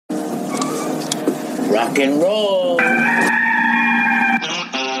Rock and roll.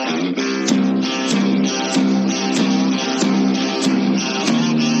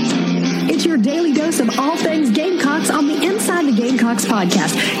 It's your daily dose of all things Gamecocks on the Inside the Gamecocks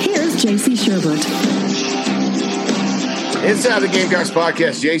podcast. Here's J.C. Sherbert. Inside the Gamecocks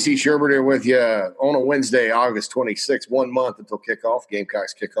podcast, J.C. Sherbert here with you on a Wednesday, August 26th, 1 month until kickoff.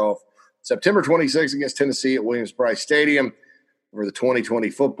 Gamecocks kickoff September 26th against Tennessee at Williams-Brice Stadium for the 2020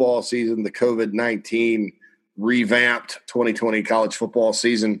 football season, the COVID-19 revamped 2020 college football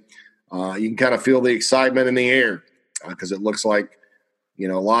season. You can kind of feel the excitement in the air because it looks like, a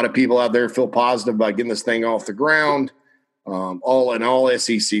lot of people out there feel positive about getting this thing off the ground. All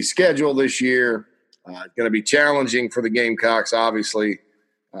SEC schedule this year. Going to be challenging for the Gamecocks, obviously.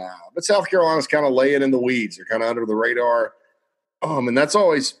 But South Carolina's kind of laying in the weeds. They're kind of under the radar. And that's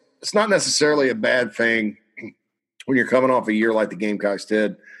always – it's not necessarily a bad thing when you're coming off a year like the Gamecocks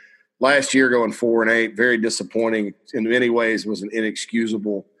did. Last year going 4-8, very disappointing. In many ways, it was an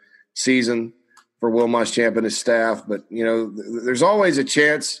inexcusable season for Will Muschamp and his staff. But, there's always a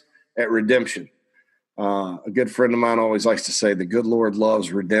chance at redemption. A good friend of mine always likes to say the good Lord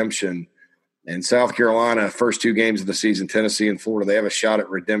loves redemption. And South Carolina, first two games of the season, Tennessee and Florida, they have a shot at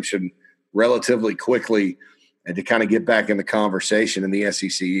redemption relatively quickly and to kind of get back in the conversation in the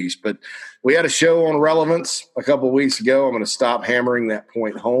SEC East. But we had a show on relevance a couple of weeks ago. I'm going to stop hammering that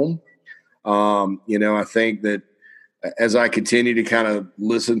point home. I think that as I continue to kind of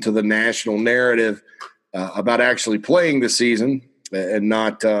listen to the national narrative about actually playing this season and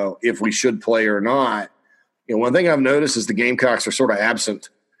not if we should play or not, one thing I've noticed is the Gamecocks are sort of absent.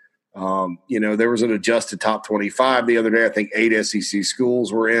 There was an adjusted top 25 the other day. I think 8 SEC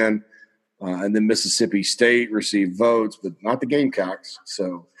schools were in, and then Mississippi State received votes, but not the Gamecocks.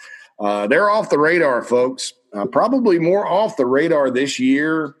 So they're off the radar, folks. Probably more off the radar this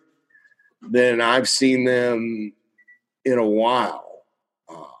year than I've seen them in a while.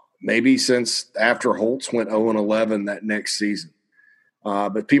 Maybe since after Holtz went 0-11 that next season.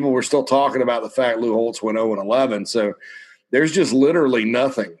 But people were still talking about the fact Lou Holtz went 0-11. So there's just literally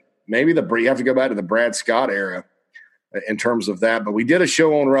nothing. Maybe you have to go back to the Brad Scott era in terms of that. But we did a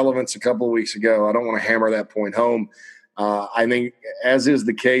show on relevance a couple of weeks ago. I don't want to hammer that point home. I think, as is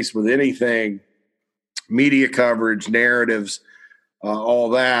the case with anything, media coverage, narratives, all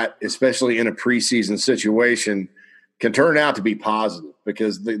that, especially in a preseason situation, can turn out to be positive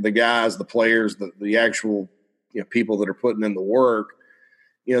because the guys, the players, the actual people that are putting in the work,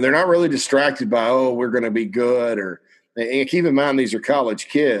 they're not really distracted by, we're going to be good and keep in mind, these are college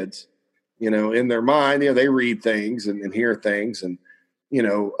kids, in their mind, they read things and hear things. And,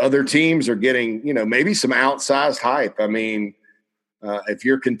 other teams are getting, maybe some outsized hype. I mean, if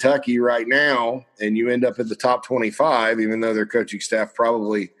you're Kentucky right now and you end up at the top 25, even though their coaching staff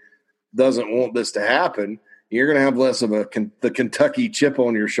probably doesn't want this to happen, you're going to have less of the Kentucky chip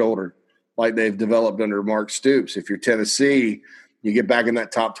on your shoulder like they've developed under Mark Stoops. If you're Tennessee, you get back in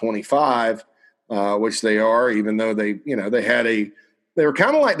that top 25, which they are, even though they were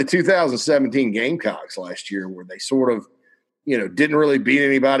kind of like the 2017 Gamecocks last year where they sort of, didn't really beat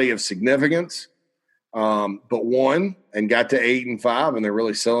anybody of significance, but won and got to 8-5, and they're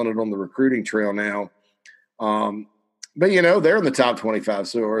really selling it on the recruiting trail now. But, they're in the top 25,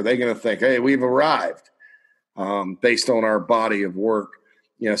 so are they going to think, hey, we've arrived based on our body of work?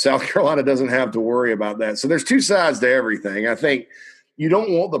 South Carolina doesn't have to worry about that. So there's two sides to everything. I think you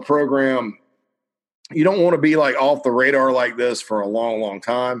don't want the program – you don't want to be like off the radar like this for a long, long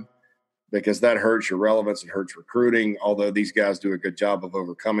time because that hurts your relevance. It hurts recruiting, although these guys do a good job of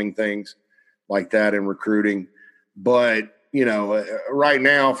overcoming things like that in recruiting. But, right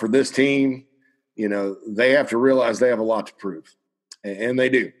now for this team, they have to realize they have a lot to prove, and they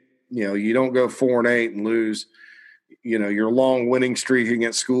do. You don't go 4-8 and lose, your long winning streak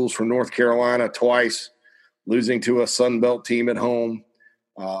against schools from North Carolina twice, losing to a Sun Belt team at home,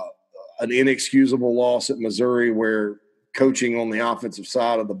 an inexcusable loss at Missouri where coaching on the offensive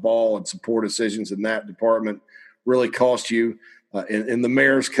side of the ball and support decisions in that department really cost you. In the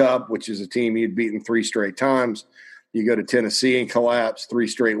Mayor's Cup, which is a team you'd beaten 3 straight times, you go to Tennessee and collapse. 3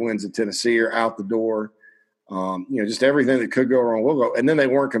 straight wins at Tennessee are out the door. Just everything that could go wrong will go. And then they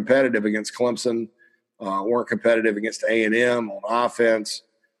weren't competitive against Clemson, weren't competitive against A&M on offense,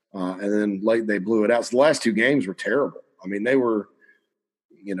 and then late they blew it out. So the last 2 games were terrible. I mean, they were –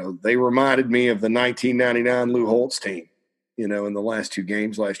 they reminded me of the 1999 Lou Holtz team, in the last 2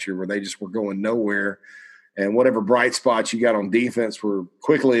 games last year where they just were going nowhere. And whatever bright spots you got on defense were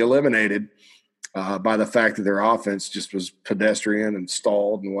quickly eliminated by the fact that their offense just was pedestrian and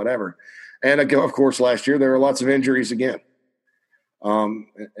stalled and whatever. And, of course, last year there were lots of injuries again.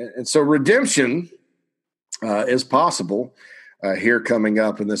 And so redemption is possible here coming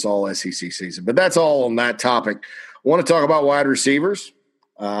up in this all SEC season. But that's all on that topic. I want to talk about wide receivers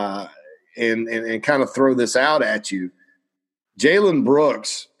and kind of throw this out at you. Jalen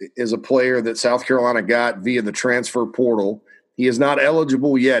Brooks is a player that South Carolina got via the transfer portal. He is not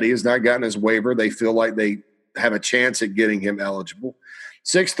eligible yet. He has not gotten his waiver. They feel like they have a chance at getting him eligible.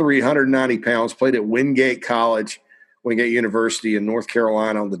 6'3", 190 pounds, played at Wingate College, Wingate University in North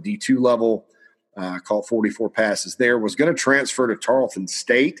Carolina on the D2 level, caught 44 passes there, was going to transfer to Tarleton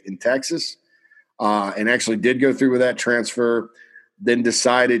State in Texas, and actually did go through with that transfer, then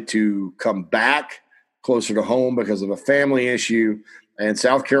decided to come back closer to home because of a family issue. And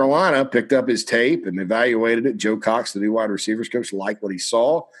South Carolina picked up his tape and evaluated it. Joe Cox, the new wide receivers coach, liked what he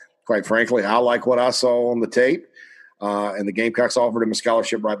saw. Quite frankly, I like what I saw on the tape. And the Gamecocks offered him a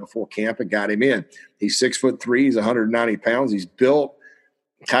scholarship right before camp and got him in. He's 6'3". He's 190 pounds. He's built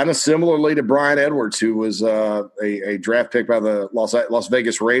kind of similarly to Brian Edwards, who was a draft pick by the Las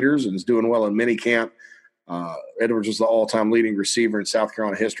Vegas Raiders and is doing well in minicamp. Edwards was the all-time leading receiver in South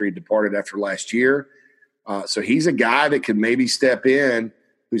Carolina history, departed after last year. So he's a guy that could maybe step in,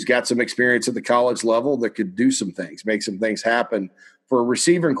 who's got some experience at the college level that could do some things, make some things happen for a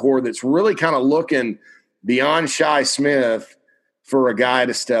receiving core that's really kind of looking beyond Shi Smith for a guy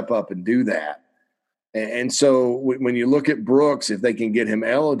to step up and do that. And so when you look at Brooks, if they can get him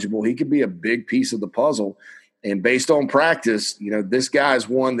eligible, he could be a big piece of the puzzle. And based on practice, this guy's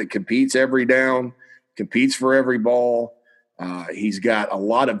one that competes every down, competes for every ball. He's got a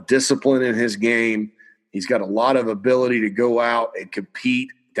lot of discipline in his game. He's got a lot of ability to go out and compete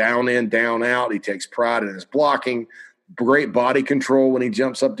down in, down out. He takes pride in his blocking, great body control when he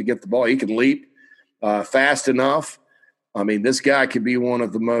jumps up to get the ball. He can leap fast enough. I mean, this guy could be one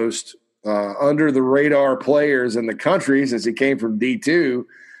of the most under-the-radar players in the country since he came from D2,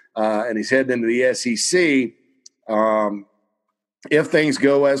 and he's heading into the SEC if things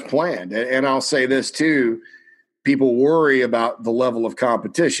go as planned. And I'll say this too, people worry about the level of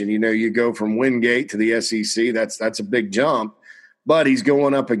competition. You go from Wingate to the SEC, that's a big jump, but he's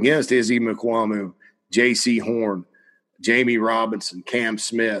going up against Izzy Mukuamu, J.C. Horn, Jamie Robinson, Cam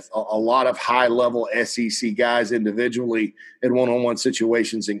Smith, a lot of high-level SEC guys individually in one-on-one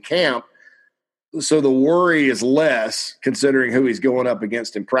situations in camp. So the worry is less considering who he's going up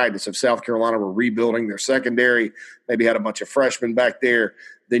against in practice. If South Carolina were rebuilding their secondary, maybe had a bunch of freshmen back there,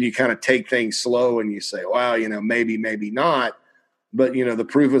 then you kind of take things slow and you say, well, maybe, maybe not. But, the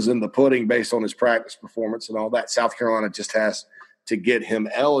proof is in the pudding based on his practice performance and all that. South Carolina just has to get him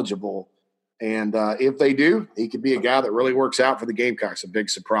eligible. And if they do, he could be a guy that really works out for the Gamecocks, a big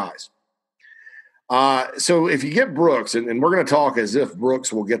surprise. So if you get Brooks, and we're going to talk as if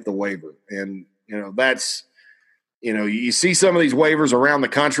Brooks will get the waiver. And, that's, you see some of these waivers around the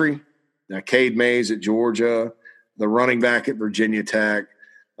country. Cade Mays at Georgia, the running back at Virginia Tech.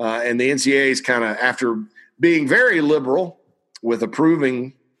 And the NCAA is kind of, after being very liberal with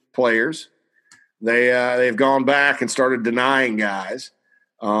approving players, they've gone back and started denying guys.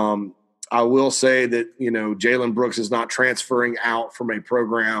 I will say that, Jalen Brooks is not transferring out from a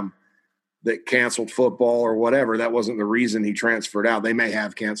program that canceled football or whatever. That wasn't the reason he transferred out. They may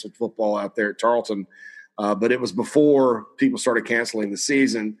have canceled football out there at Tarleton, but it was before people started canceling the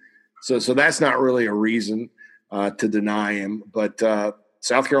season. So that's not really a reason to deny him. But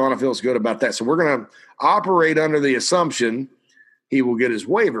South Carolina feels good about that. So we're going to operate under the assumption he will get his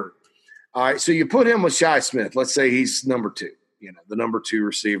waiver. All right, so you put him with Shi Smith. Let's say he's number 2, the number 2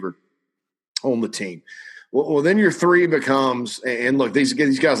 receiver on the team. Well, then your 3 becomes, and look, these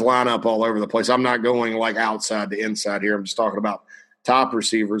guys line up all over the place. I'm not going like outside to inside here. I'm just talking about top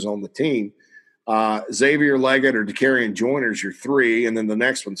receivers on the team. Xavier Leggett or Dakarian Joyner's your 3, and then the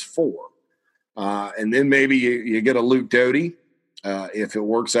next one's 4. And then maybe you get a Luke Doty, if it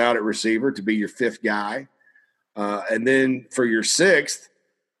works out at receiver, to be your 5th guy. And then for your 6th,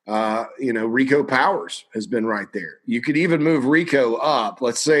 Rico Powers has been right there. You could even move Rico up.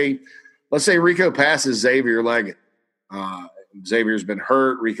 Let's say Rico passes Xavier Leggett. Xavier's been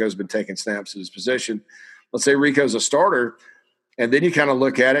hurt. Rico's been taking snaps at his position. Let's say Rico's a starter, and then you kind of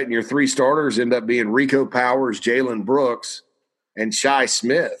look at it, and your 3 starters end up being Rico Powers, Jalen Brooks, and Shi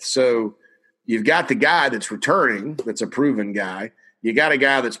Smith. So you've got the guy that's returning, that's a proven guy. You got a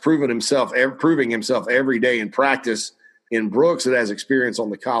guy that's proving himself every day in practice in Brooks that has experience on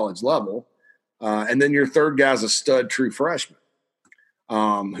the college level. And then your 3rd guy's a stud true freshman.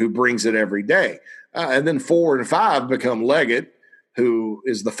 Who brings it every day. And then 4 and 5 become Leggett, who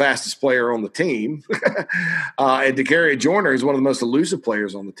is the fastest player on the team. And Dakarian Joyner is one of the most elusive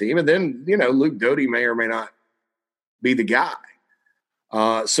players on the team. And then, Luke Doty may or may not be the guy.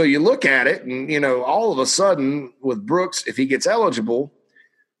 So you look at it, and all of a sudden with Brooks, if he gets eligible,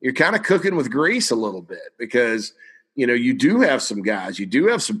 you're kind of cooking with grease a little bit because you do have some guys, you do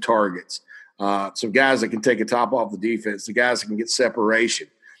have some targets, some guys that can take a top off the defense, the guys that can get separation,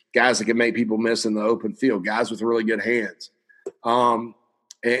 guys that can make people miss in the open field, guys with really good hands,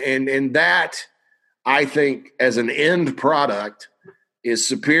 and that I think as an end product is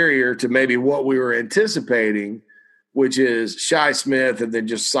superior to maybe what we were anticipating, which is Shi Smith and then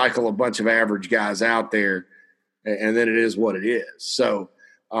just cycle a bunch of average guys out there, and then it is what it is. So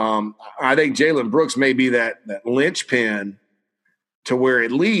I think Jalen Brooks may be that linchpin to where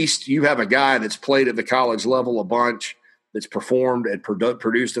at least you have a guy that's played at the college level a bunch, that's performed and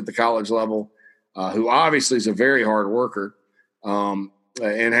produced at the college level, who obviously is a very hard worker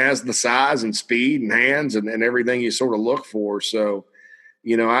and has the size and speed and hands and everything you sort of look for. So,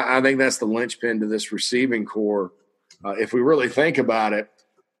 I think that's the linchpin to this receiving core. If we really think about it,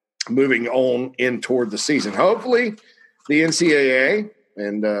 moving on in toward the season, hopefully the NCAA,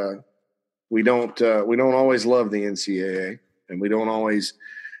 and we don't always love the NCAA, and we don't always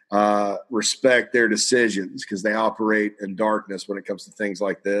respect their decisions because they operate in darkness when it comes to things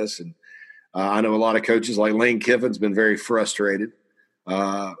like this. And I know a lot of coaches like Lane Kiffin's been very frustrated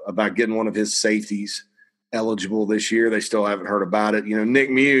about getting one of his safeties eligible this year. They still haven't heard about it. Nick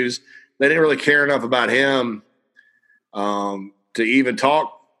Muse, they didn't really care enough about him to even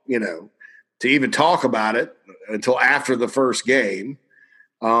talk about it until after the first game.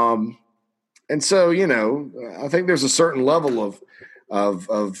 And so, I think there's a certain level of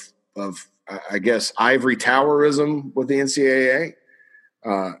I guess ivory towerism with the NCAA.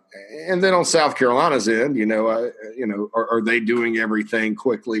 And then on South Carolina's end, are they doing everything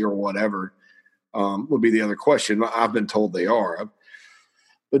quickly or whatever? Would be the other question. I've been told they are. I've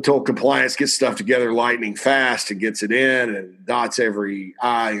been told compliance gets stuff together lightning fast and gets it in and dots every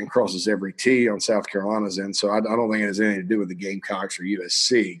I and crosses every T on South Carolina's end. So I don't think it has anything to do with the Gamecocks or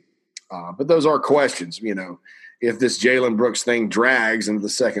USC. But those are questions. If this Jalen Brooks thing drags into the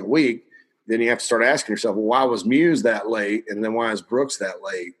second week, then you have to start asking yourself, well, why was Muse that late? And then why is Brooks that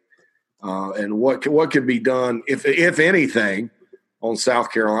late? And what could be done, if anything, on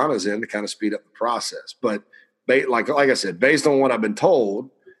South Carolina's end to kind of speed up the process? But like I said, based on what I've been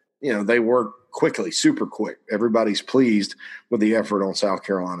told, they work quickly, super quick. Everybody's pleased with the effort on South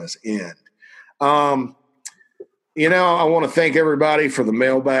Carolina's end. I want to thank everybody for the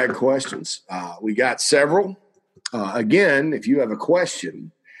mailbag questions. We got several. Again, if you have a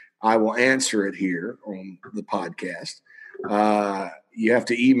question, I will answer it here on the podcast. You have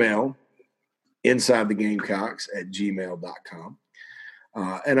to email insidethegamecocks@gmail.com,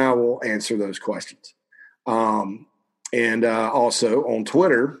 and I will answer those questions. And also on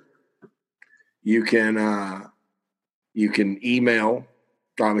Twitter, you can email.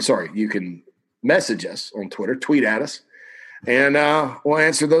 You can message us on Twitter, tweet at us, and we'll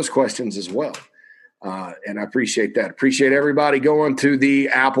answer those questions as well. And I appreciate that. Appreciate everybody going to the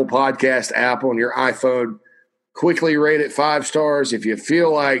Apple Podcast app on your iPhone. Quickly rate it 5 stars. If you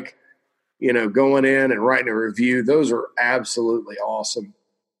feel like, going in and writing a review, those are absolutely awesome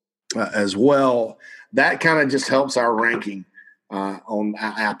as well. That kind of just helps our ranking on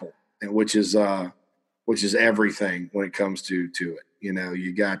Apple, which is everything when it comes to it.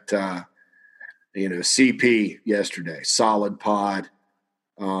 You got CP yesterday, solid pod.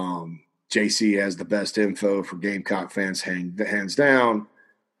 JC has the best info for Gamecock fans, hands down.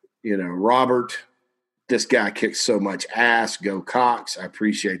 Robert, this guy kicks so much ass. Go Cox. I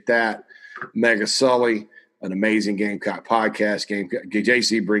appreciate that. Mega Sully, an amazing Gamecock podcast.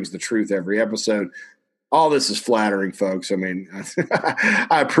 JC brings the truth every episode. All this is flattering, folks. I mean,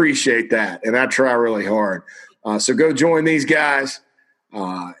 I appreciate that, and I try really hard. So go join these guys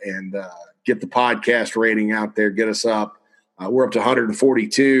and get the podcast rating out there. Get us up. We're up to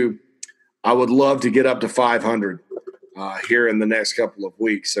 142. I would love to get up to 500 here in the next couple of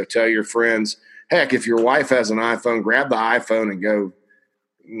weeks. So tell your friends. Heck, if your wife has an iPhone, grab the iPhone and go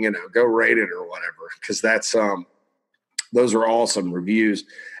rate it or whatever, because that's those are awesome reviews,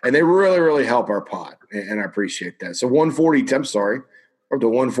 and they really, really help our pod, and I appreciate that. So 140, I'm sorry, or to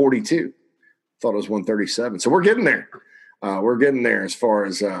 142. Thought it was 137. So we're getting there. We're getting there as far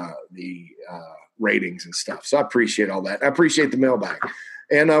as the ratings and stuff. So I appreciate all that. I appreciate the mailbag.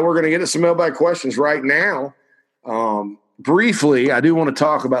 And we're going to get to some mailbag questions right now. Briefly, I do want to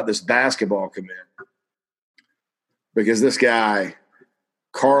talk about this basketball commit because this guy,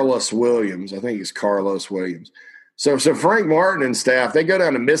 Carlos Williams, I think it's Carlos Williams. So Frank Martin and staff, they go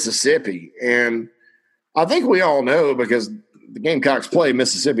down to Mississippi. And I think we all know because the Gamecocks play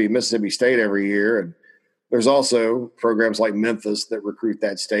Mississippi State every year. And There's also programs like Memphis that recruit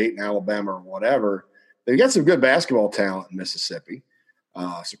that state, and Alabama or whatever. They've got some good basketball talent in Mississippi.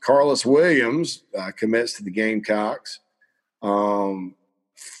 So Carlos Williams commits to the Gamecocks.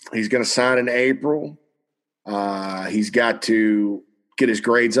 He's going to sign in April. He's got to get his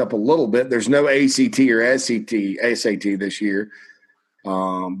grades up a little bit. There's no ACT or SAT this year,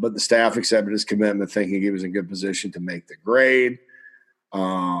 but the staff accepted his commitment, thinking he was in good position to make the grade.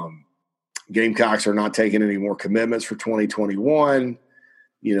 Gamecocks are not taking any more commitments for 2021.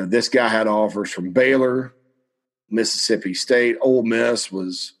 You know, this guy had offers from Baylor, Mississippi State. Ole Miss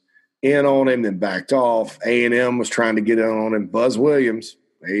was in on him, then backed off. A&M was trying to get in on him. Buzz Williams,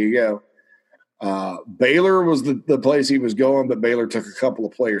 there you go. Baylor was the place he was going, but Baylor took a couple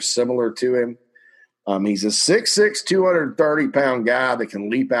of players similar to him. He's a 6'6", 230-pound guy that can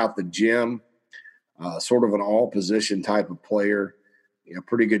leap out the gym, sort of an all-position type of player. You know,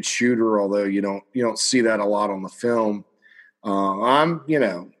 pretty good shooter, although you don't see that a lot on the film.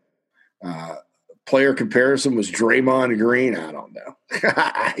 Player comparison was Draymond Green. I don't know.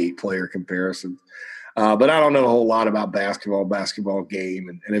 I hate player comparisons. But I don't know a whole lot about basketball game,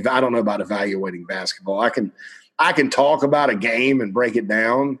 and if I don't know about evaluating basketball. I can talk about a game and break it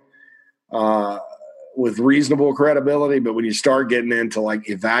down with reasonable credibility, but when you start getting into like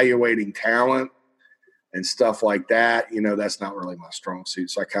evaluating talent and stuff like that, you know, that's not really my strong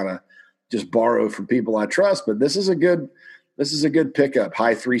suit. So I kind of just borrow from people I trust. But this is a good pickup.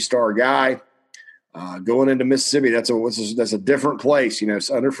 High 3-star guy going into Mississippi. That's a different place. You know,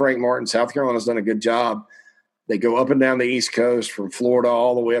 it's under Frank Martin. South Carolina's done a good job. They go up and down the East Coast from Florida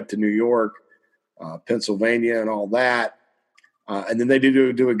all the way up to New York, Pennsylvania, and all that. And then they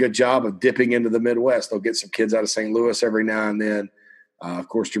do a good job of dipping into the Midwest. They'll get some kids out of St. Louis every now and then. Of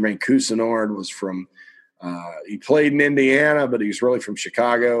course, Jermaine Cousinard was from he played in Indiana, but he's really from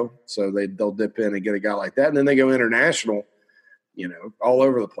Chicago. So they'll dip in and get a guy like that. And then they go international, you know, all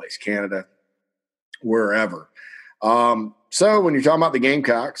over the place, Canada, wherever. So when you're talking about the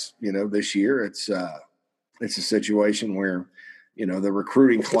Gamecocks, you know, this year, it's a situation where, you know, the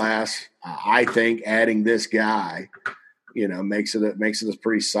recruiting class, I think adding this guy, you know, makes it a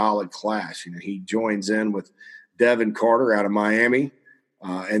pretty solid class. You know, he joins in with Devin Carter out of Miami,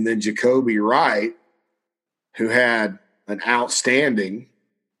 and then Jacoby Wright, who had an outstanding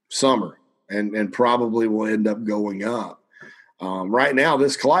summer and probably will end up going up. Right now,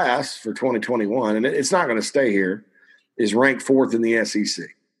 this class for 2021, and it's not going to stay here, is ranked 4th in the SEC,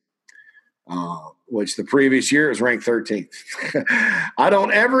 which the previous year was ranked 13th. I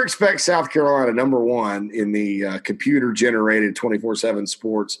don't ever expect South Carolina #1 in the computer-generated 24/7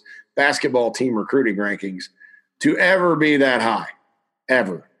 sports basketball team recruiting rankings to ever be that high,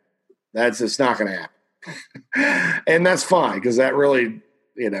 ever. It's not going to happen. And that's fine, because that really,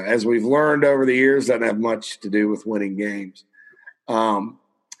 you know, as we've learned over the years, doesn't have much to do with winning games. And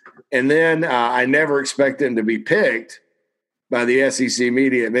then I never expect them to be picked by the SEC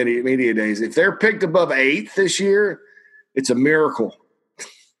media days. If they're picked above 8th this year, it's a miracle.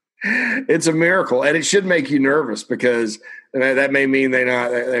 It's a miracle, and it should make you nervous, because that may mean they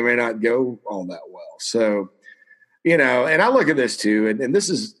may not go all that well. So, you know, and I look at this too, and this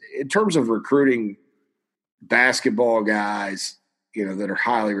is in terms of recruiting basketball guys, you know, that are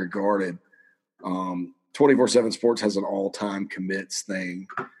highly regarded. 24/7 Sports has an all-time commits thing.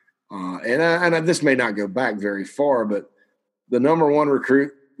 And this may not go back very far, but the #1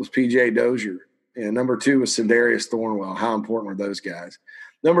 recruit was P.J. Dozier, and #2 was Sindarius Thornwell. How important were those guys?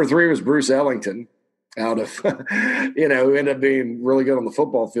 #3 was Bruce Ellington, out of, you know, who ended up being really good on the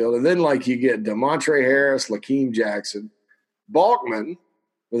football field. And then, like, you get DeMontre Harris, Lakeem Jackson, Balkman,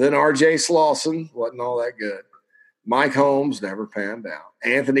 but then R.J. Slauson wasn't all that good. Mike Holmes never panned out.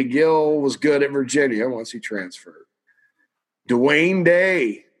 Anthony Gill was good at Virginia once he transferred. Dwayne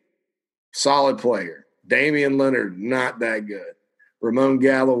Day, solid player. Damian Leonard, not that good. Ramon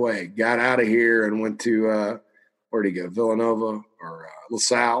Galloway got out of here and went to, where'd he go, Villanova or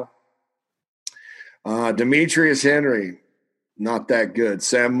LaSalle. Demetrius Henry, not that good.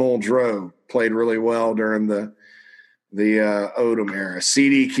 Sam Muldrow played really well during the Odom era.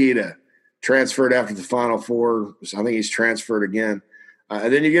 C.D. Keita transferred after the Final Four. I think he's transferred again.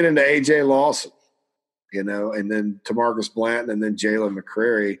 And then you get into A.J. Lawson, you know, and then Tamarcus Blanton, and then Jalen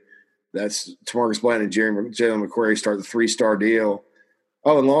McCrary. That's Tamarcus Blanton and Jalen McCrary start the 3-star deal.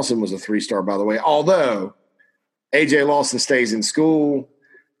 Oh, and Lawson was a 3-star, by the way. Although A.J. Lawson stays in school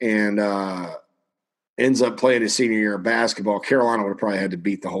and ends up playing his senior year of basketball, Carolina would have probably had to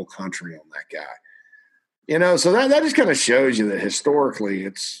beat the whole country on that guy. You know, so that just kind of shows you that historically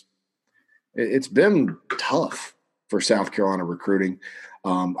it's been tough for South Carolina recruiting.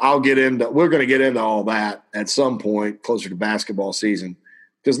 We're going to get into all that at some point closer to basketball season,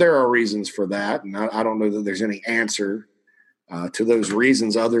 because there are reasons for that. And I don't know that there's any answer to those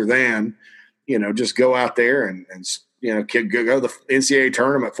reasons other than, just go out there and go to the NCAA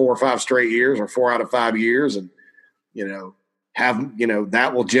tournament 4 or 5 straight years or 4 out of 5 years. And,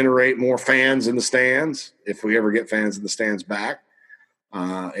 that will generate more fans in the stands if we ever get fans in the stands back,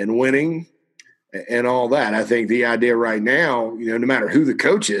 and winning and all that. I think the idea right now, no matter who the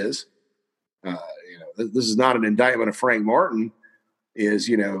coach is, this is not an indictment of Frank Martin,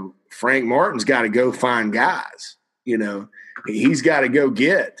 is, Frank Martin's got to go find guys. He's got to go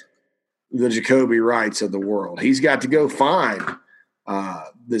get the Jacoby Wrights of the world. He's got to go find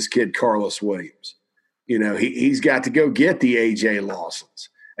this kid Carlos Williams. He's got to go get the A.J. Lawsons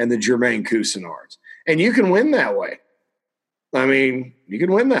and the Jermaine Cousinards. And you can win that way. I mean, you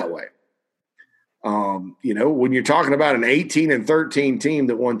can win that way. When you're talking about an 18-13 team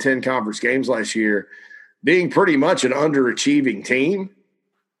that won 10 conference games last year, being pretty much an underachieving team,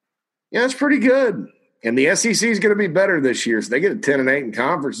 it's pretty good. And the SEC is going to be better this year. So they get a 10-8 in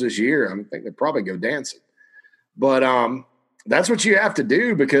conference this year. I think they'll probably go dancing. But that's what you have to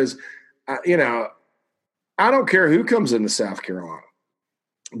do, because, I don't care who comes into South Carolina.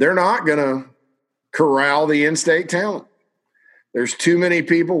 They're not going to corral the in-state talent. There's too many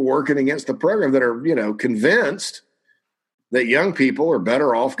people working against the program that are, convinced that young people are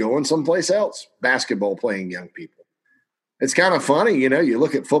better off going someplace else, basketball playing young people. It's kind of funny, you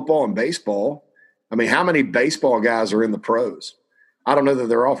look at football and baseball. I mean, how many baseball guys are in the pros? I don't know that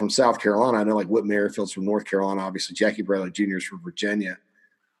they're all from South Carolina. I know like Whit Merrifield's from North Carolina, obviously Jackie Bradley Jr. is from Virginia.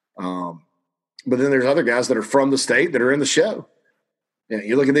 But then there's other guys that are from the state that are in the show.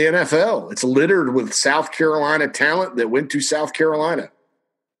 You look at the NFL, it's littered with South Carolina talent that went to South Carolina.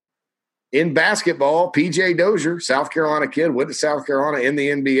 In basketball, P.J. Dozier, South Carolina kid, went to South Carolina in the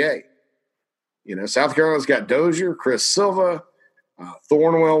NBA. South Carolina's got Dozier, Chris Silva,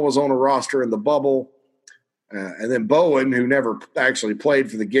 Thornwell was on a roster in the bubble. And then Bowen, who never actually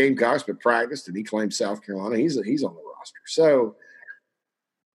played for the Gamecocks but practiced, and he claimed South Carolina. He's on the roster. So,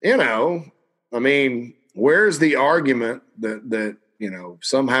 I mean, where's the argument that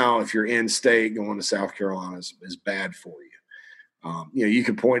somehow if you're in state going to South Carolina is bad for you? You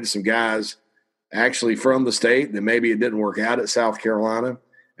could point to some guys actually from the state that maybe it didn't work out at South Carolina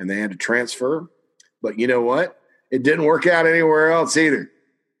and they had to transfer. But you know what? It didn't work out anywhere else either.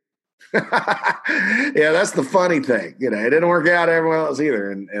 Yeah, that's the funny thing. It didn't work out everywhere else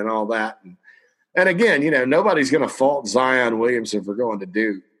either and all that. And again, nobody's going to fault Zion Williamson for going to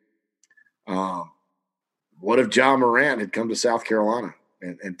Duke. What if John Morant had come to South Carolina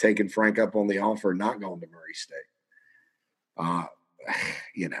and taken Frank up on the offer and not going to Murray State?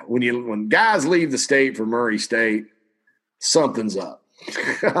 When guys leave the state for Murray State, something's up.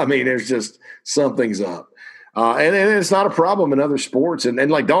 I mean, there's just something's up. And it's not a problem in other sports.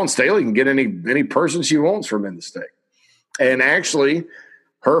 And like Dawn Staley can get any person she wants from in the state. And actually,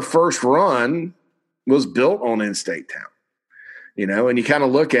 her first run was built on in-state town. And you kind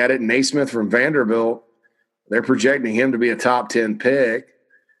of look at it, Naismith from Vanderbilt, they're projecting him to be a top 10 pick.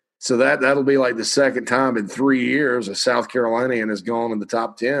 So that'll be like the second time in 3 years a South Carolinian has gone in the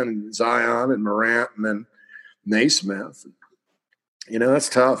top 10, Zion and Morant and then Naismith. That's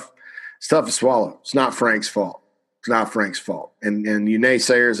tough. It's tough to swallow. It's not Frank's fault. It's not Frank's fault. And you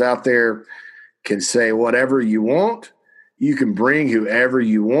naysayers out there can say whatever you want. You can bring whoever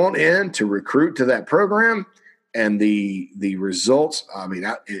you want in to recruit to that program. And the results, I mean,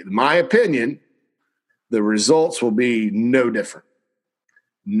 in my opinion, the results will be no different.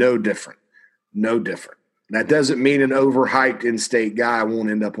 No different. No different. That doesn't mean an overhyped in-state guy won't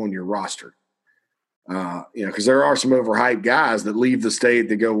end up on your roster. Because there are some overhyped guys that leave the state,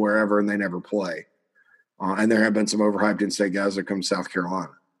 they go wherever, and they never play. And there have been some overhyped in-state guys that come to South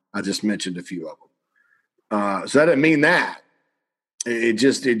Carolina. I just mentioned a few of them. So that doesn't mean that. It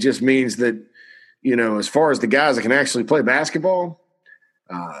just means that, as far as the guys that can actually play basketball,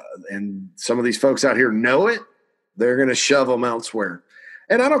 and some of these folks out here know it, they're going to shove them elsewhere.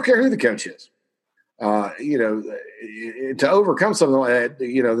 And I don't care who the coach is. To overcome something like that,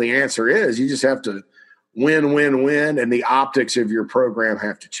 the answer is you just have to win, and the optics of your program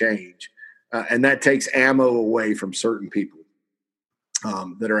have to change. And that takes ammo away from certain people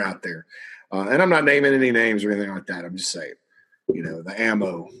that are out there. And I'm not naming any names or anything like that. I'm just saying, the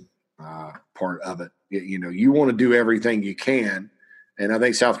ammo part of it. You want to do everything you can. And I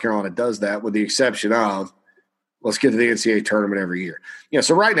think South Carolina does that, with the exception of let's get to the NCAA tournament every year.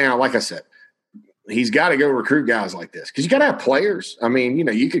 So right now, like I said, he's got to go recruit guys like this because you got to have players. I mean,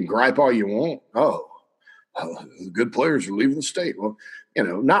 you can gripe all you want. Oh, the good players are leaving the state. Well,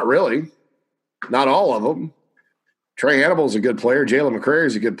 Not really. Not all of them. Trey Hannibal's a good player. Jalen McCrary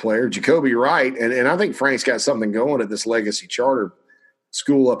is a good player. Jacoby Wright. And I think Frank's got something going at this Legacy Charter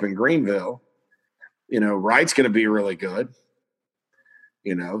school up in Greenville. Wright's going to be really good.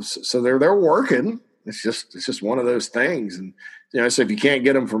 So they're working. It's just one of those things. And, so if you can't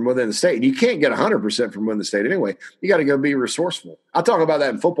get them from within the state, and you can't get 100% from within the state anyway, you got to go be resourceful. I talk about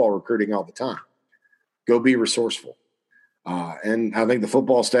that in football recruiting all the time. Go be resourceful. And I think the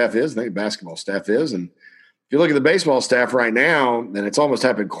football staff is. I think the basketball staff is. And if you look at the baseball staff right now, and it's almost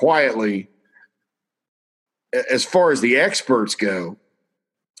happened quietly as far as the experts go,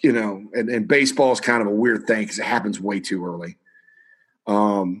 and baseball is kind of a weird thing because it happens way too early.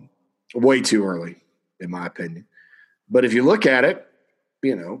 Way too early, in my opinion. But if you look at it,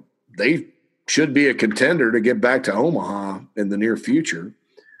 they should be a contender to get back to Omaha in the near future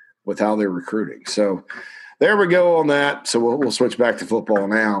with how they're recruiting. So there we go on that. So we'll switch back to football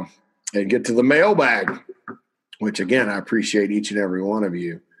now and get to the mailbag, which, again, I appreciate each and every one of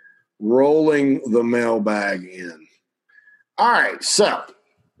you rolling the mailbag in. All right, so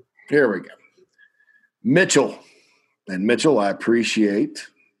here we go. Mitchell. And Mitchell, I appreciate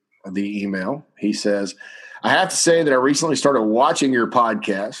the email. He says, I have to say that I recently started watching your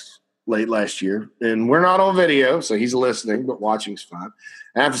podcast late last year, and we're not on video, so he's listening, but watching's fine.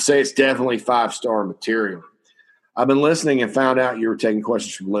 I have to say it's definitely 5-star material. I've been listening and found out you were taking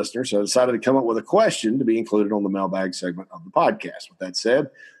questions from listeners, so I decided to come up with a question to be included on the mailbag segment of the podcast. With that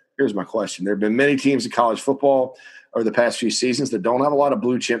said, here's my question. There have been many teams in college football over the past few seasons that don't have a lot of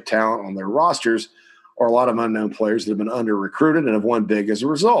blue-chip talent on their rosters, or a lot of unknown players that have been under-recruited and have won big as a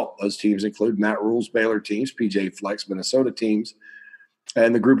result. Those teams include Matt Rule's Baylor teams, PJ Fleck's Minnesota teams,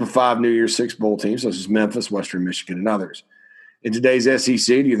 and the group of 5 New Year's Six bowl teams, such as Memphis, Western Michigan, and others. In today's SEC,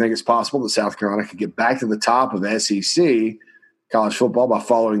 do you think it's possible that South Carolina could get back to the top of SEC college football by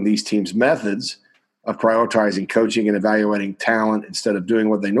following these teams' methods of prioritizing coaching and evaluating talent instead of doing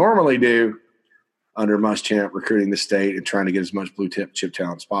what they normally do under Muschamp, recruiting the state and trying to get as much blue-chip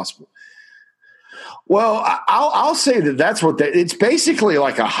talent as possible? Well, I'll say that's what it's basically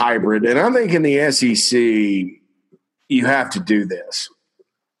like a hybrid. And I think in the SEC, you have to do this.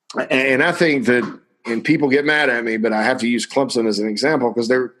 And I think that, and people get mad at me, but I have to use Clemson as an example because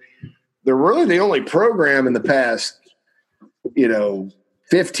they're really the only program in the past,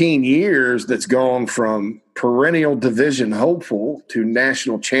 15 years that's gone from perennial division hopeful to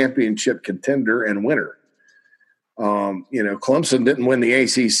national championship contender and winner. Clemson didn't win the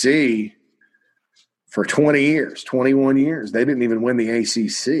ACC for 20 years, 21 years. They didn't even win the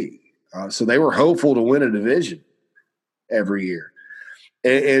ACC. So they were hopeful to win a division every year.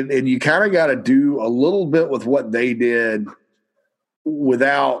 And you kind of got to do a little bit with what they did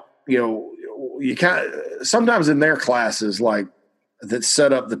without, you kind of sometimes in their classes like that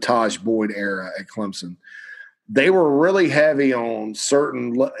set up the Taj Boyd era at Clemson. They were really heavy on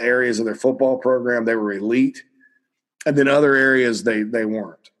certain areas of their football program. They were elite. And then other areas they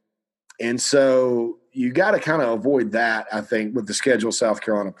weren't. And so you got to kind of avoid that, I think, with the schedule South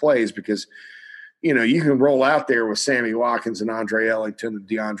Carolina plays because, you can roll out there with Sammy Watkins and Andre Ellington and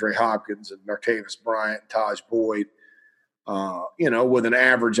DeAndre Hopkins and Martavis Bryant and Taj Boyd, with an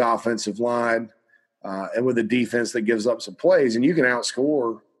average offensive line and with a defense that gives up some plays. And you can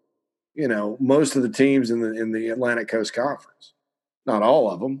outscore, most of the teams in the Atlantic Coast Conference. Not all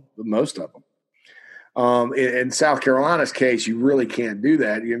of them, but most of them. In South Carolina's case, you really can't do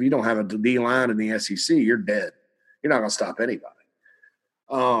that. If you don't have a D line in the SEC, you're dead. You're not going to stop anybody.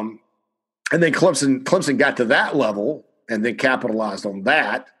 And then Clemson got to that level and then capitalized on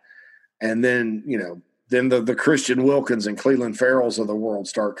that. And then, then the Christian Wilkins and Cleveland Farrells of the world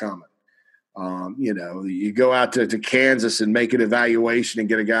start coming. You go out to Kansas and make an evaluation and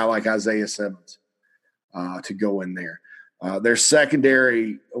get a guy like Isaiah Simmons to go in there. Their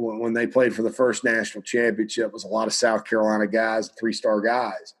secondary, when they played for the first national championship, was a lot of South Carolina guys, 3-star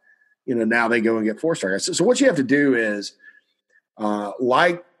guys. Now they go and get 4-star guys. So what you have to do is,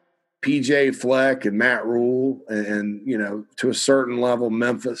 like PJ Fleck and Matt Rule and to a certain level,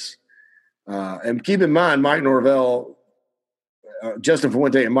 Memphis. And keep in mind, Mike Norvell, Justin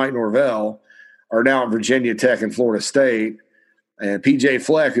Fuente and Mike Norvell are now at Virginia Tech and Florida State. And PJ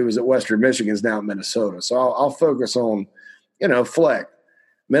Fleck, who was at Western Michigan, is now at Minnesota. So I'll focus on – Fleck.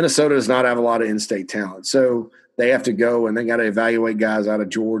 Minnesota does not have a lot of in-state talent. So they have to go and they got to evaluate guys out of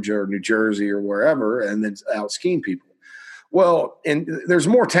Georgia or New Jersey or wherever and then out-scheme people. Well, and there's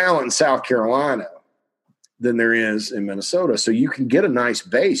more talent in South Carolina than there is in Minnesota. So you can get a nice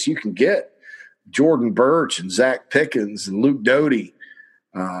base. You can get Jordan Birch and Zach Pickens and Luke Doty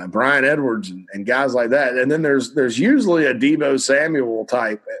Brian Edwards and guys like that. And then there's usually a Deebo Samuel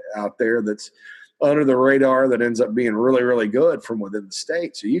type out there that's under the radar that ends up being really, really good from within the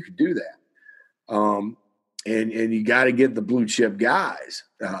state. So you could do that. And you got to get the blue chip guys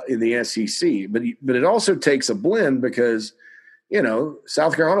in the SEC. But it also takes a blend because,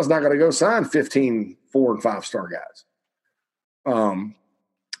 South Carolina's not going to go sign 15 4- and 5-star guys.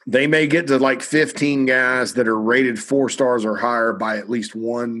 They may get to like 15 guys that are rated 4 stars or higher by at least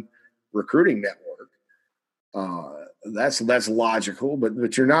one recruiting network. That's logical,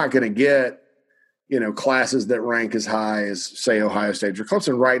 but you're not going to get, classes that rank as high as, say, Ohio State or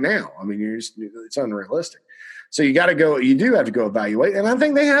Clemson right now. I mean, it's unrealistic. So you do have to go evaluate. And I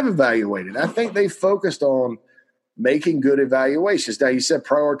think they have evaluated. I think they focused on making good evaluations. Now, you said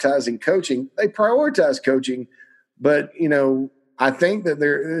prioritizing coaching. They prioritize coaching, but, I think that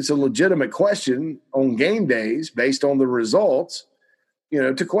there is a legitimate question on game days based on the results,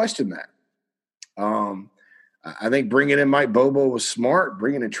 to question that. I think bringing in Mike Bobo was smart.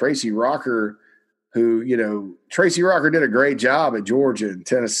 Bringing in Tracy Rocker, who, Tracy Rocker did a great job at Georgia and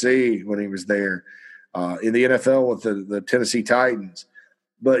Tennessee when he was there in the NFL with the Tennessee Titans.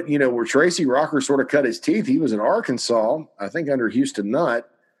 But, where Tracy Rocker sort of cut his teeth, he was in Arkansas, I think under Houston Nutt.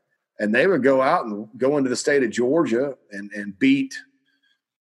 And they would go out and go into the state of Georgia and beat,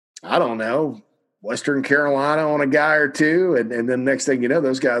 I don't know, Western Carolina on a guy or two. And then next thing you know,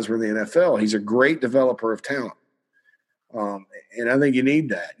 those guys were in the NFL. He's a great developer of talent. And I think you need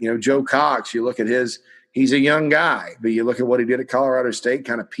that. Joe Cox, you look at he's a young guy, but you look at what he did at Colorado State,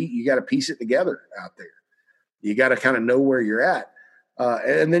 you got to piece it together out there. You got to kind of know where you're at.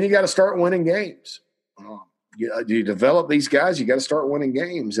 And then you got to start winning games. You develop these guys, you got to start winning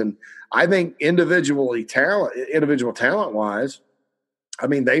games. And I think individual talent wise, I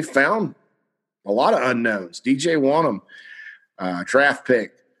mean, they found a lot of unknowns. DJ Wanham, draft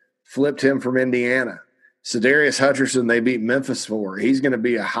pick, flipped him from Indiana. Sedarius Hutcherson, they beat Memphis for. He's going to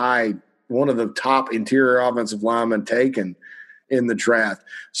be one of the top interior offensive linemen taken in the draft.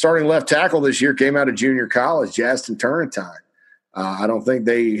 Starting left tackle this year came out of junior college, Justin Turrentine. I don't think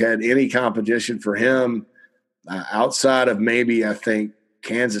they had any competition for him outside of maybe, I think,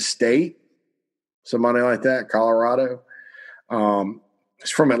 Kansas State, somebody like that, Colorado. He's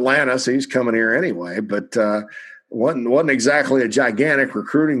from Atlanta, so he's coming here anyway. But wasn't exactly a gigantic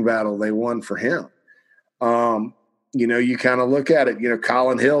recruiting battle they won for him. You kind of look at it.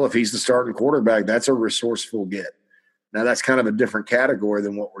 Colin Hill, if he's the starting quarterback, that's a resourceful get. Now, that's kind of a different category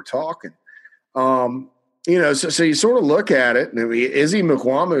than what we're talking. So you sort of look at it. I mean, Izzy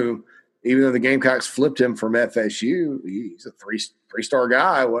Mukwamu, even though the Gamecocks flipped him from FSU, he's a three-star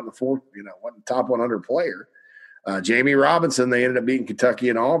guy, wasn't a top 100 player. Jamie Robinson, they ended up beating Kentucky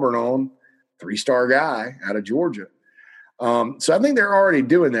and Auburn on, 3-star guy out of Georgia. So I think they're already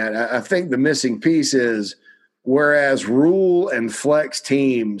doing that. I think the missing piece is whereas rule and flex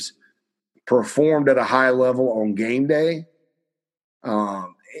teams performed at a high level on game day,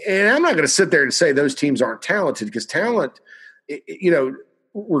 and I'm not going to sit there and say those teams aren't talented because talent,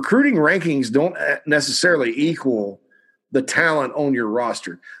 recruiting rankings don't necessarily equal the talent on your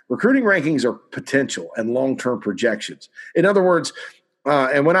roster. Recruiting rankings are potential and long-term projections. In other words,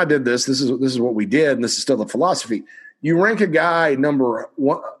 and when I did this is what we did, and this is still the philosophy. You rank a guy number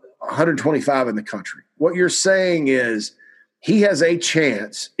 125 in the country. What you're saying is he has a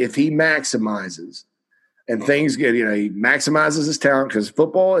chance if he maximizes and things get, he maximizes his talent because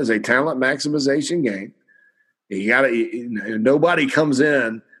football is a talent maximization game. You got to, nobody comes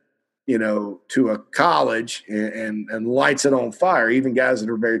in, to a college and lights it on fire. Even guys that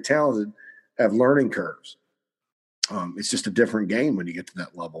are very talented have learning curves. It's just a different game when you get to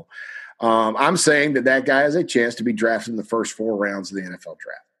that level. I'm saying that guy has a chance to be drafted in the first 4 rounds of the NFL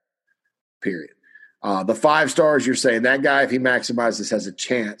draft, period. The 5 stars, you're saying that guy, if he maximizes, has a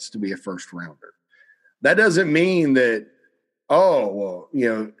chance to be a first rounder. That doesn't mean that,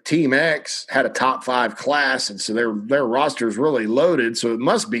 Team X had a top 5 class, and so their roster is really loaded, so it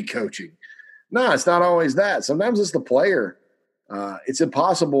must be coaching. No, it's not always that. Sometimes it's the player. It's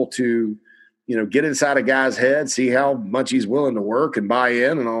impossible to, get inside a guy's head, see how much he's willing to work and buy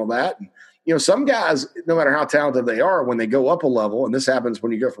in and all that. And, some guys, no matter how talented they are, when they go up a level, and this happens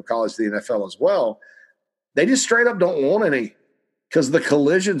when you go from college to the NFL as well, they just straight up don't want any because the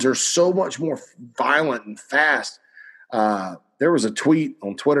collisions are so much more violent and fast. There was a tweet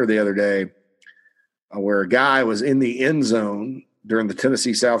on Twitter the other day where a guy was in the end zone during the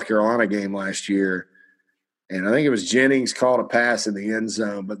Tennessee-South Carolina game last year, and I think it was Jennings caught a pass in the end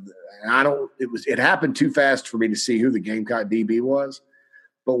zone, but it happened too fast for me to see who the Gamecock DB was.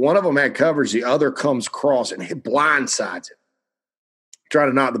 But one of them had coverage, the other comes across and it blindsides him. trying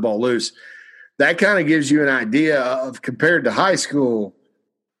to knock the ball loose. That kind of gives you an idea of, compared to high school,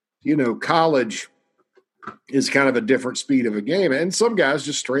 college is kind of a different speed of a game. And some guys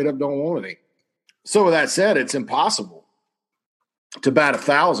just straight up don't want any. So with that said, it's impossible to bat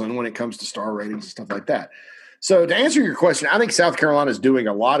 1,000 when it comes to star ratings and stuff like that. So to answer your question, I think South Carolina is doing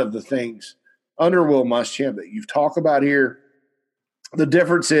a lot of the things under Will Muschamp that you've talked about here. The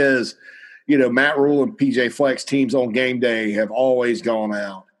difference is, Matt Rule and PJ Fleck's teams on game day have always gone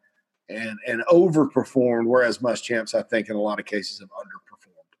out and overperformed, whereas Muschamp's, I think, in a lot of cases have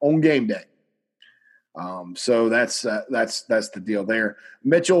underperformed on game day. So that's the deal there.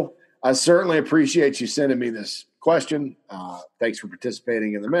 Mitchell, I certainly appreciate you sending me this question. Thanks for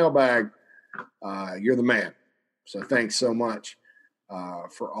participating in the mailbag. You're the man. So thanks so much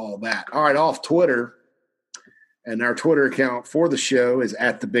for all that. All right, off Twitter. And our Twitter account for the show is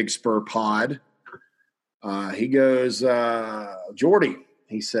 @TheBigSpurPod. He goes, Jordy,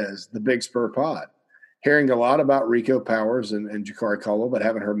 he says, the Big Spur Pod. Hearing a lot about Rico Powers and Jakari Caldwell, but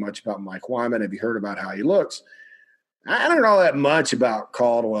haven't heard much about Mike Wyman. Have you heard about how he looks? I don't know that much about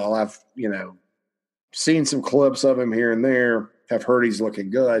Caldwell. I've, seen some clips of him here and there. Have heard he's looking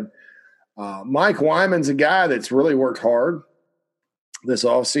good. Mike Wyman's a guy that's really worked hard this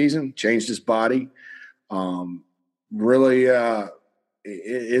offseason, changed his body. Really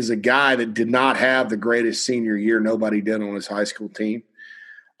is a guy that did not have the greatest senior year. Nobody did on his high school team.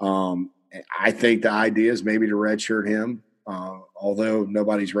 I think the idea is maybe to redshirt him, although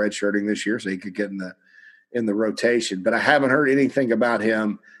nobody's redshirting this year, so he could get in the rotation. But I haven't heard anything about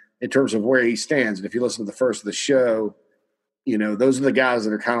him in terms of where he stands. And if you listen to the first of the show, those are the guys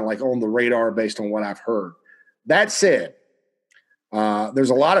that are kind of like on the radar based on what I've heard. That said,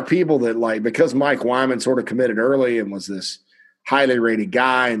 there's a lot of people that because Mike Wyman sort of committed early and was this highly rated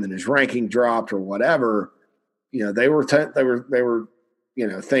guy, and then his ranking dropped or whatever, they were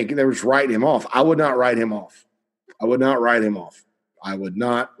thinking they were just writing him off. I would not write him off. I would not write him off.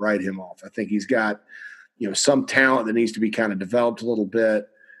 I think he's got, some talent that needs to be kind of developed a little bit.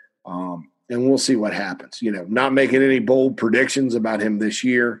 And we'll see what happens. Not making any bold predictions about him this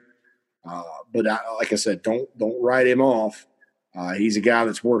year. But like I said, don't write him off. He's a guy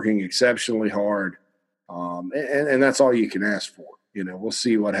that's working exceptionally hard. And that's all you can ask for. We'll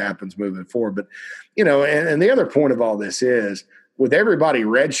see what happens moving forward. But, and the other point of all this is, with everybody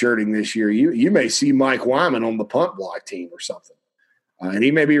redshirting this year, you may see Mike Wyman on the punt block team or something. And he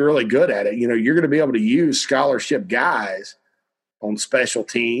may be really good at it. You're going to be able to use scholarship guys on special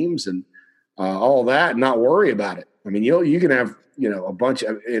teams and all that and not worry about it. I mean, you can have, a bunch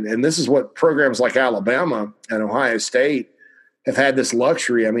of – and this is what programs like Alabama and Ohio State have had this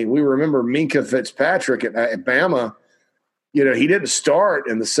luxury. I mean, we remember Minka Fitzpatrick at Bama. He didn't start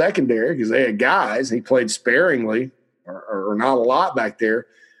in the secondary because they had guys. He played sparingly or not a lot back there.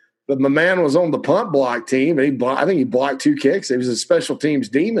 But my man was on the punt block team, and I think he blocked 2 kicks. He was a special teams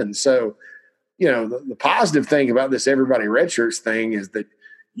demon. So, the positive thing about this everybody redshirts thing is that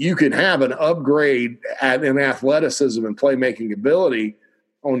you can have an upgrade in athleticism and playmaking ability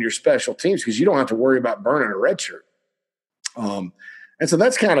on your special teams because you don't have to worry about burning a redshirt. And so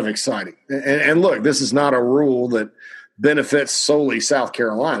that's kind of exciting. And look, this is not a rule that benefits solely South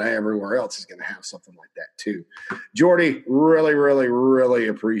Carolina. Everywhere else is going to have something like that too. Jordy, really, really, really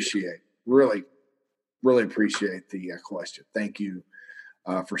appreciate the question. Thank you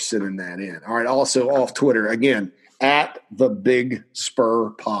for sending that in. All right. Also off Twitter, again,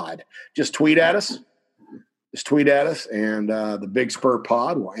 @TheBigSpurPod. Just tweet at us. And the Big Spur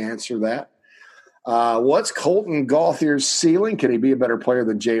Pod will answer that. What's Colton Gauthier's ceiling? Can he be a better player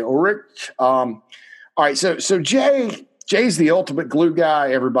than Jay Ulrich? All right, so Jay's the ultimate glue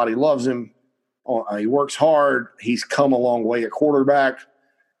guy. Everybody loves him. He works hard. He's come a long way at quarterback.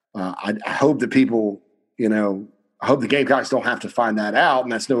 I hope that people, I hope the Gamecocks don't have to find that out,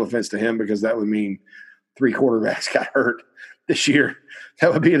 and that's no offense to him because that would mean 3 quarterbacks got hurt this year.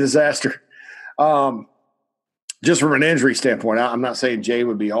 That would be a disaster. Just from an injury standpoint, I'm not saying Jay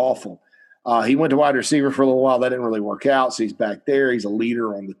would be awful. He went to wide receiver for a little while. That didn't really work out, so he's back there. He's a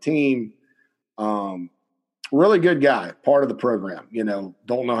leader on the team. Really good guy, part of the program.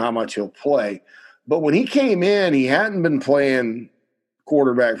 Don't know how much he'll play. But when he came in, he hadn't been playing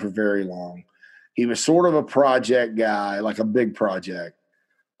quarterback for very long. He was sort of a project guy, like a big project.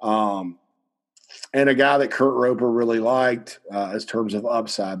 And a guy that Kurt Roper really liked as terms of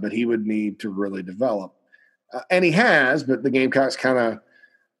upside, but he would need to really develop. And he has, but the Gamecocks kind of,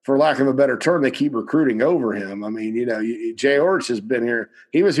 for lack of a better term, they keep recruiting over him. I mean, Jay Orch has been here.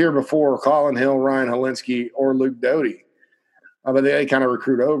 He was here before Colin Hill, Ryan Helinski, or Luke Doty. But they kind of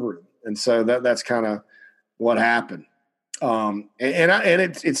recruit over him. And so that's kind of what happened.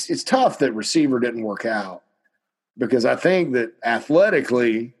 It's tough that receiver didn't work out because I think that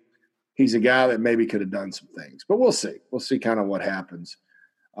athletically he's a guy that maybe could have done some things, but we'll see. We'll see kind of what happens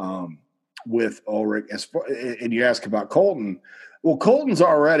with Ulrich. And you ask about Colton. Well, Colton's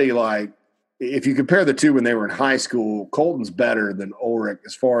already like, if you compare the two when they were in high school, Colton's better than Ulrich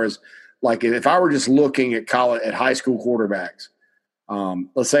as far as like if I were just looking at high school quarterbacks.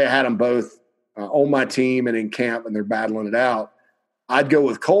 Let's say I had them both on my team and in camp and they're battling it out. I'd go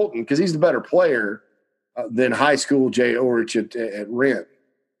with Colton because he's the better player than high school Jay Ulrich at Wren.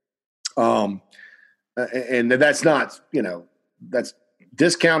 And that's not, that's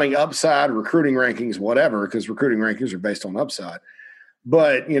discounting upside, recruiting rankings, whatever, because recruiting rankings are based on upside.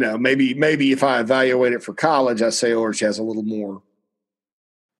 But, maybe if I evaluate it for college, I say Ulrich has a little more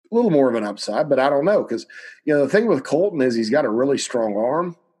of an upside, but I don't know. Because, the thing with Colton is he's got a really strong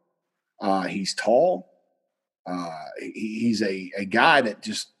arm. He's tall. He's a guy that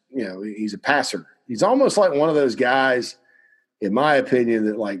just, he's a passer. He's almost like one of those guys, in my opinion,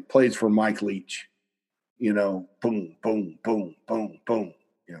 that like plays for Mike Leach. Boom, boom, boom, boom, boom.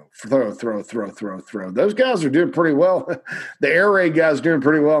 Throw. Those guys are doing pretty well. The air raid guys are doing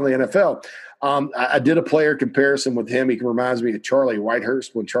pretty well in the NFL. I did a player comparison with him. He reminds me of Charlie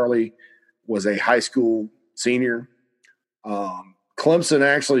Whitehurst when Charlie was a high school senior. Clemson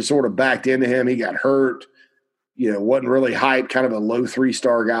actually sort of backed into him. He got hurt, wasn't really hyped, kind of a low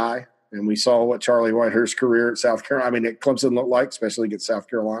 3-star guy. And we saw what Charlie Whitehurst's career at Clemson looked like, especially against South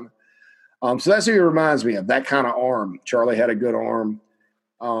Carolina. So that's who he reminds me of, that kind of arm. Charlie had a good arm.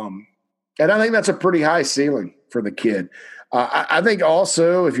 And I think that's a pretty high ceiling for the kid. I think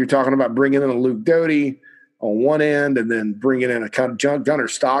also if you're talking about bringing in a Luke Doty on one end and then bringing in a kind of Gunnar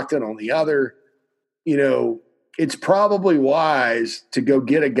Stockton on the other, it's probably wise to go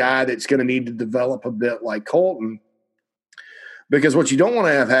get a guy that's going to need to develop a bit like Colton. Because what you don't want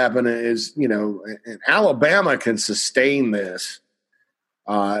to have happen is, and Alabama can sustain this,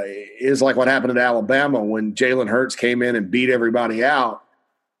 is like what happened at Alabama when Jalen Hurts came in and beat everybody out.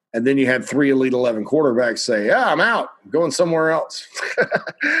 And then you had 3 Elite 11 quarterbacks say, I'm out. I'm going somewhere else.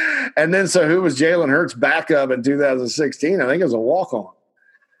 And then so who was Jalen Hurts' backup in 2016? I think it was a walk-on.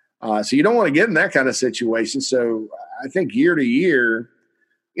 So you don't want to get in that kind of situation. So I think year to year,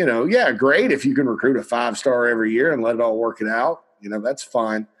 great if you can recruit a 5-star every year and let it all work it out. That's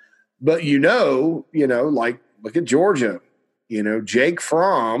fine. But like look at Georgia. Jake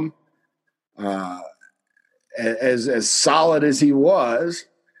Fromm, as solid as he was,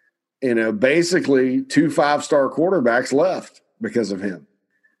 basically 2 5-star quarterbacks left because of him.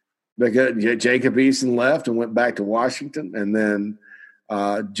 Because Jacob Eason left and went back to Washington, and then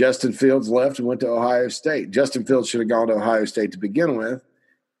Justin Fields left and went to Ohio State. Justin Fields should have gone to Ohio State to begin with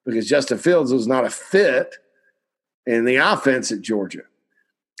because Justin Fields was not a fit in the offense at Georgia.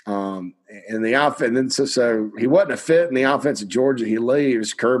 So he wasn't a fit in the offense at Georgia. He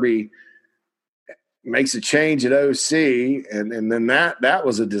leaves. Kirby makes a change at OC, and then that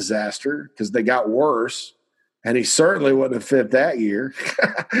was a disaster because they got worse, and he certainly wasn't a fit that year.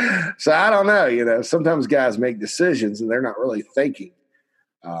 So I don't know. Sometimes guys make decisions and they're not really thinking.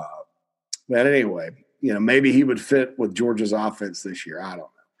 But anyway, maybe he would fit with Georgia's offense this year. I don't know.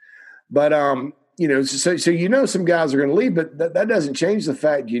 But so some guys are going to leave, but that doesn't change the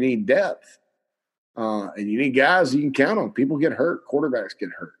fact you need depth, and you need guys you can count on. People get hurt, quarterbacks get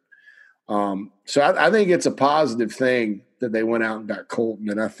hurt. So I think it's a positive thing that they went out and got Colton,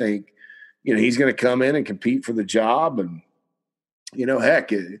 and I think he's going to come in and compete for the job, and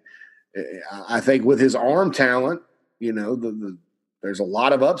heck, I think with his arm talent, there's a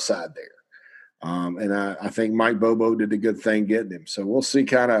lot of upside there, and I think Mike Bobo did a good thing getting him. So we'll see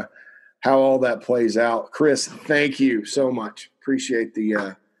kind of how all that plays out. Chris, thank you so much. Appreciate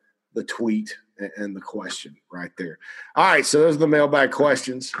the tweet and the question right there. All right, so those are the mailbag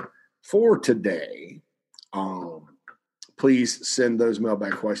questions for today. Please send those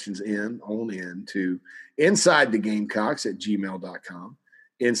mailbag questions in to insidethegamecocks@gmail.com.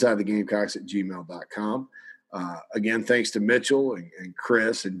 Insidethegamecocks@gmail.com. Again, thanks to Mitchell and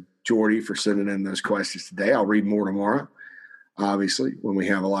Chris and Jordy for sending in those questions today. I'll read more tomorrow, obviously, when we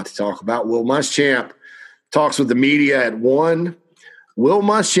have a lot to talk about. Will Muschamp talks with the media at 1. Will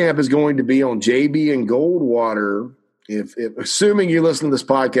Muschamp is going to be on JB and Goldwater, if assuming you listen to this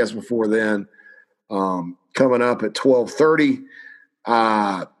podcast before then, coming up at 12:30.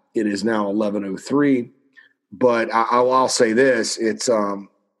 It is now 11:03. But I'll say this: it's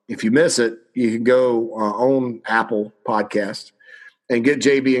if you miss it, you can go on Apple Podcast and get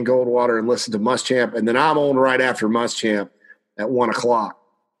JB and Goldwater and listen to Muschamp, and then I'm on right after Muschamp at 1:00.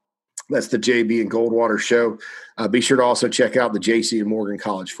 That's the JB and Goldwater Show. Be sure to also check out the JC and Morgan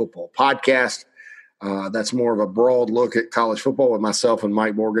College Football Podcast. That's more of a broad look at college football with myself and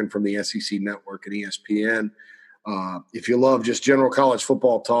Mike Morgan from the SEC Network and ESPN. If you love just general college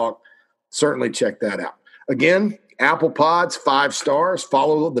football talk, certainly check that out. Again, Apple Pods, 5 stars.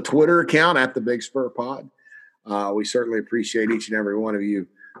 Follow the Twitter account at the Big Spur Pod. We certainly appreciate each and every one of you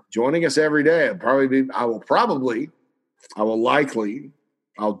joining us every day.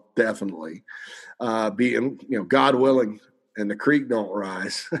 I'll definitely be, God willing, and the creek don't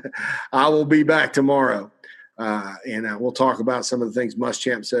rise. I will be back tomorrow, and we'll talk about some of the things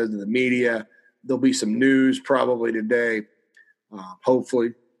Muschamp says to the media. There'll be some news probably today,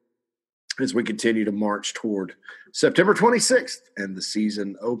 hopefully, as we continue to march toward September 26th and the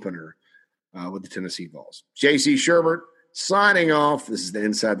season opener with the Tennessee Vols. JC Shurburtt signing off. This is the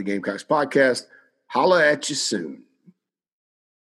Inside the Gamecocks podcast. Holla at you soon.